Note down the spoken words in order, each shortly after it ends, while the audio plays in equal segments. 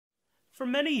For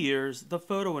many years, the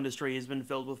photo industry has been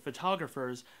filled with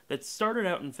photographers that started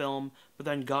out in film but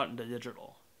then got into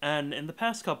digital. And in the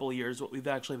past couple of years, what we've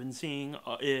actually been seeing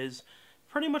is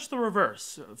pretty much the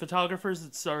reverse. Photographers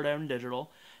that start out in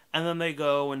digital, and then they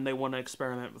go and they want to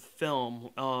experiment with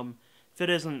film. If it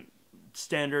isn't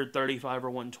standard 35 or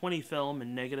 120 film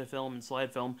and negative film and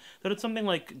slide film, then it's something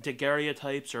like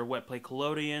daguerreotypes or wet plate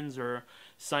collodions or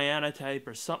cyanotype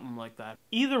or something like that.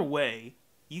 Either way,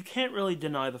 you can't really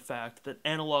deny the fact that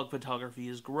analog photography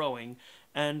is growing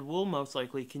and will most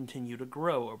likely continue to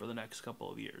grow over the next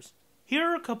couple of years. Here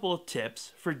are a couple of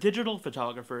tips for digital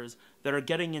photographers that are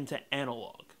getting into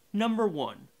analog. Number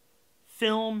 1.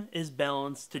 Film is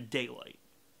balanced to daylight.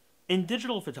 In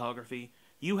digital photography,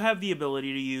 you have the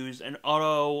ability to use an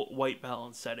auto white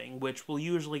balance setting, which will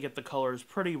usually get the colors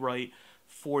pretty right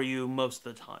for you most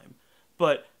of the time.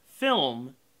 But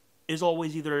film is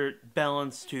always either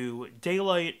balanced to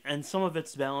daylight and some of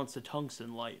it's balanced to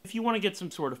tungsten light. If you want to get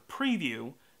some sort of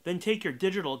preview, then take your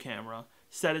digital camera,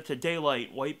 set it to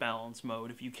daylight white balance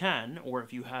mode if you can, or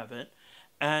if you have it,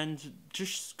 and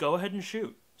just go ahead and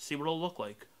shoot. See what it'll look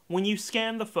like. When you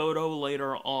scan the photo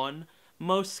later on,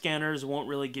 most scanners won't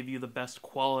really give you the best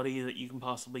quality that you can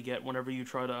possibly get whenever you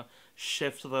try to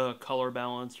shift the color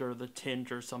balance or the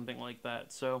tint or something like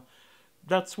that. So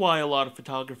that's why a lot of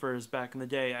photographers back in the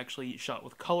day actually shot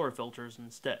with color filters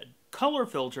instead. Color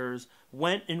filters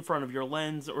went in front of your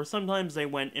lens, or sometimes they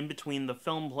went in between the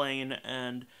film plane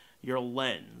and your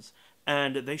lens,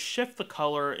 and they shift the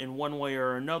color in one way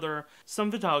or another. Some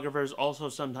photographers also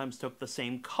sometimes took the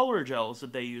same color gels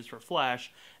that they use for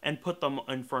flash and put them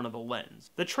in front of the lens.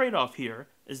 The trade-off here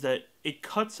is that it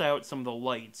cuts out some of the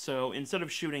light, so instead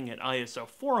of shooting at ISO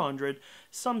 400,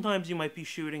 sometimes you might be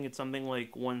shooting at something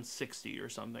like 160 or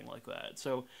something like that,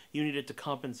 so you need it to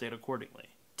compensate accordingly.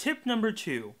 Tip number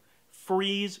 2,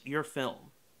 freeze your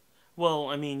film. Well,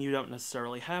 I mean, you don't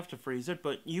necessarily have to freeze it,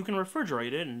 but you can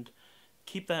refrigerate it, and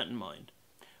keep that in mind.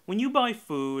 When you buy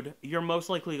food, you're most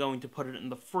likely going to put it in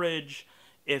the fridge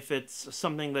if it's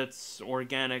something that's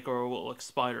organic or will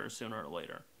expire sooner or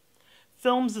later.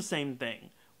 Film's the same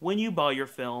thing. When you buy your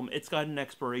film, it's got an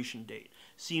expiration date,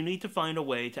 so you need to find a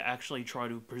way to actually try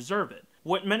to preserve it.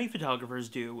 What many photographers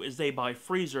do is they buy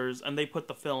freezers and they put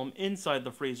the film inside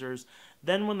the freezers,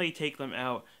 then when they take them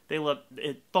out, they let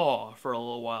it thaw for a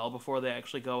little while before they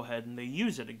actually go ahead and they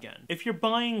use it again. If you're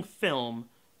buying film,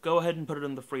 go ahead and put it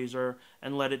in the freezer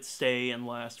and let it stay and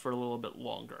last for a little bit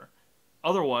longer.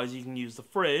 Otherwise, you can use the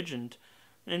fridge, and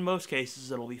in most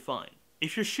cases, it'll be fine.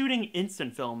 If you're shooting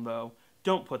instant film, though,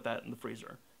 don't put that in the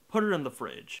freezer. Put it in the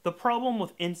fridge. The problem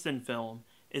with instant film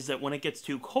is that when it gets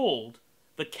too cold,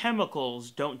 the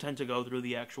chemicals don't tend to go through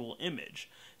the actual image.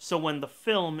 So when the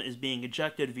film is being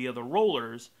ejected via the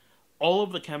rollers, all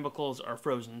of the chemicals are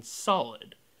frozen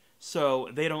solid. So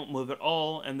they don't move at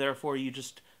all, and therefore you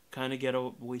just kind of get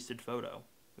a wasted photo.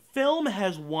 Film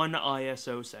has one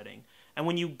ISO setting, and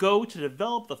when you go to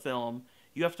develop the film,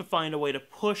 you have to find a way to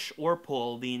push or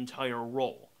pull the entire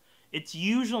roll. It's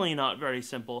usually not very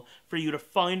simple for you to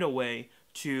find a way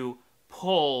to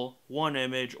pull one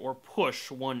image or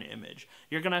push one image.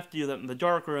 You're going to have to do that in the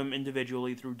darkroom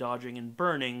individually through dodging and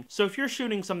burning. So if you're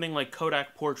shooting something like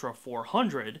Kodak Portra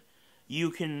 400,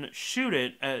 you can shoot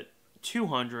it at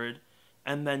 200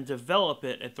 and then develop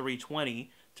it at 320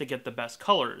 to get the best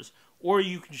colors. Or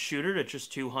you can shoot it at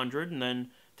just 200 and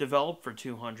then develop for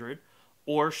 200.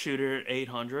 Or shoot it at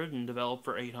 800 and develop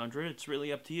for 800. It's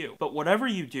really up to you. But whatever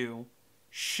you do,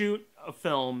 shoot a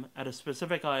film at a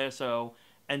specific ISO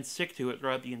and stick to it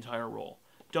throughout the entire roll.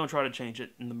 Don't try to change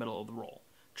it in the middle of the roll.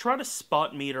 Try to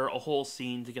spot meter a whole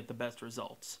scene to get the best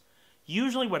results.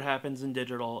 Usually what happens in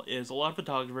digital is a lot of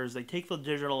photographers, they take the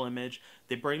digital image,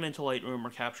 they bring it into Lightroom or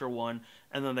Capture One,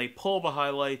 and then they pull the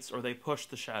highlights or they push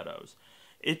the shadows.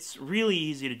 It's really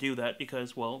easy to do that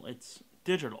because, well, it's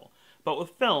digital. But with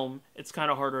film, it's kind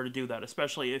of harder to do that,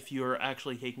 especially if you're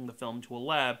actually taking the film to a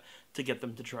lab to get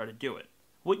them to try to do it.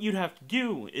 What you'd have to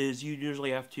do is you'd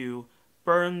usually have to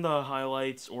burn the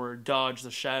highlights or dodge the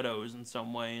shadows in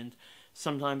some way, and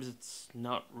sometimes it's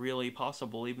not really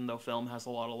possible, even though film has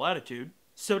a lot of latitude.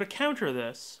 So to counter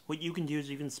this, what you can do is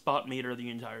you can spot meter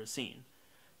the entire scene.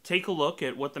 Take a look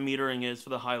at what the metering is for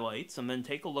the highlights, and then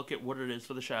take a look at what it is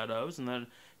for the shadows, and then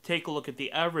take a look at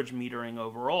the average metering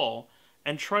overall,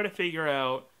 and try to figure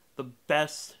out the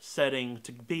best setting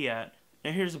to be at.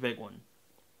 Now here's a big one.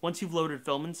 Once you've loaded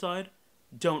film inside,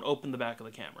 don't open the back of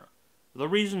the camera. The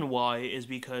reason why is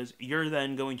because you're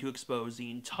then going to expose the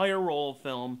entire roll of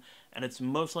film, and it's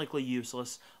most likely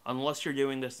useless unless you're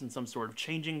doing this in some sort of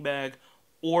changing bag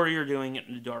or you're doing it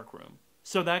in a dark room.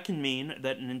 So that can mean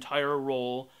that an entire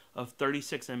roll of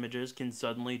 36 images can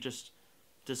suddenly just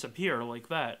disappear like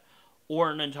that.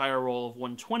 Or an entire roll of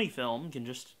 120 film can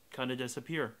just kind of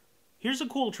disappear. Here's a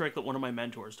cool trick that one of my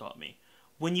mentors taught me.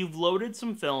 When you've loaded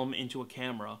some film into a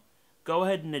camera, go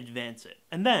ahead and advance it.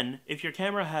 And then, if your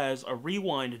camera has a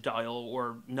rewind dial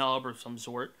or knob of some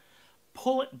sort,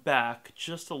 pull it back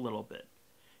just a little bit.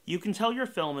 You can tell your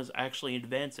film is actually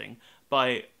advancing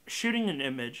by shooting an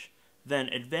image, then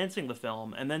advancing the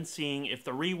film, and then seeing if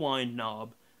the rewind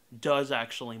knob does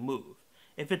actually move.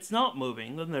 If it's not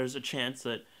moving, then there's a chance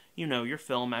that, your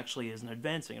film actually isn't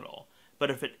advancing at all. But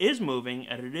if it is moving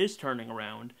and it is turning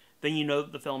around, then you know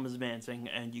that the film is advancing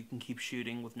and you can keep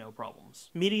shooting with no problems.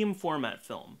 Medium format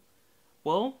film.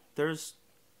 Well, there's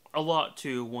a lot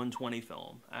to 120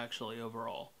 film, actually,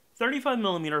 overall.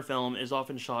 35mm film is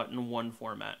often shot in one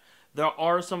format. There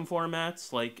are some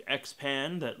formats, like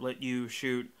X-Pan, that let you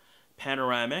shoot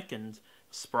panoramic, and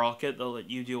Sprocket that let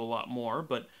you do a lot more,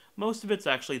 but most of it's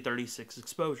actually 36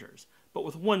 exposures. But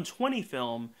with 120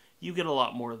 film, you get a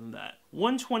lot more than that.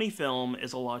 120 film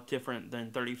is a lot different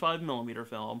than 35mm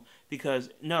film because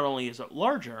not only is it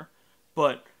larger,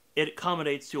 but it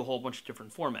accommodates to a whole bunch of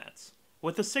different formats.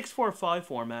 With the 645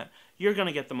 format, you're going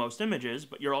to get the most images,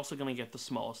 but you're also going to get the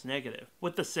smallest negative.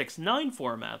 With the 6.9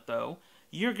 format, though,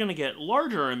 you're going to get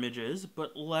larger images,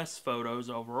 but less photos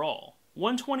overall.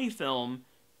 120 film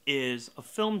is a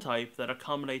film type that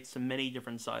accommodates to many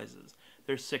different sizes.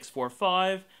 There's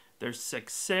 645, there's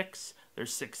 6.6,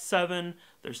 there's 6.7,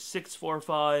 there's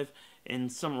 6.45, in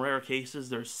some rare cases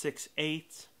there's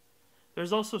 6.8.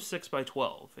 There's also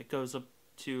 6x12. It goes up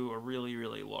to a really,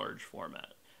 really large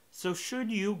format. So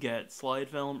should you get slide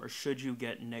film or should you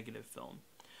get negative film?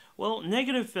 Well,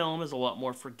 negative film is a lot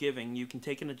more forgiving. You can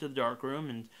take it into the darkroom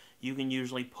and you can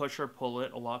usually push or pull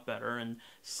it a lot better. And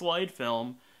slide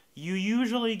film, you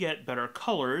usually get better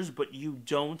colors, but you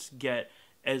don't get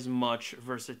as much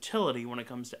versatility when it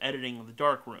comes to editing in the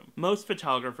darkroom. Most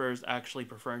photographers actually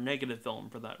prefer negative film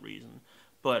for that reason.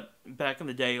 But back in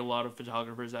the day, a lot of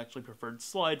photographers actually preferred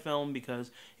slide film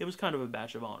because it was kind of a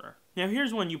badge of honor. Now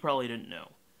here's one you probably didn't know.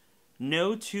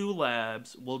 No two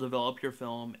labs will develop your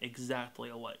film exactly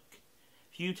alike.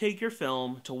 If you take your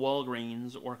film to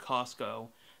Walgreens or Costco,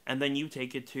 and then you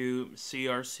take it to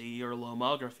CRC or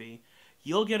Lomography,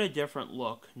 you'll get a different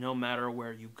look no matter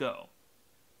where you go.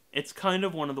 It's kind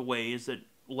of one of the ways that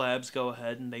labs go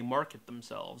ahead and they market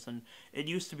themselves, and it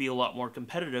used to be a lot more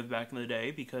competitive back in the day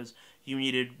because you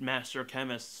needed master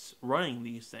chemists running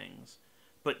these things.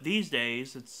 But these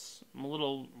days, it's a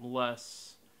little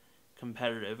less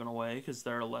competitive in a way because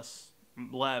there are less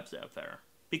labs out there.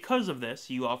 Because of this,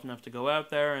 you often have to go out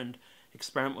there and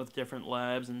experiment with different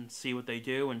labs and see what they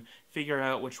do and figure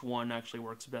out which one actually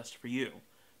works best for you.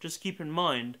 Just keep in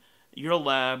mind, your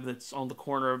lab that's on the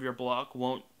corner of your block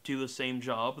won't do the same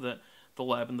job that the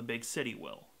lab in the big city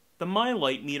will. The My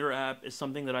Light Meter app is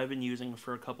something that I've been using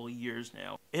for a couple of years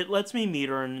now. It lets me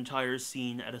meter an entire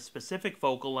scene at a specific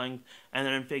focal length and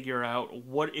then figure out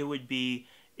what it would be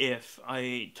if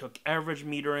I took average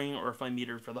metering, or if I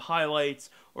metered for the highlights,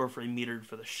 or if I metered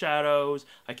for the shadows.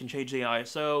 I can change the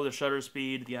ISO, the shutter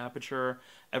speed, the aperture,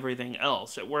 everything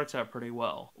else. It works out pretty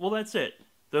well. Well, that's it.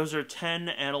 Those are 10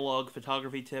 analog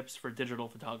photography tips for digital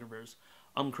photographers.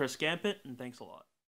 I'm Chris Gambit, and thanks a lot.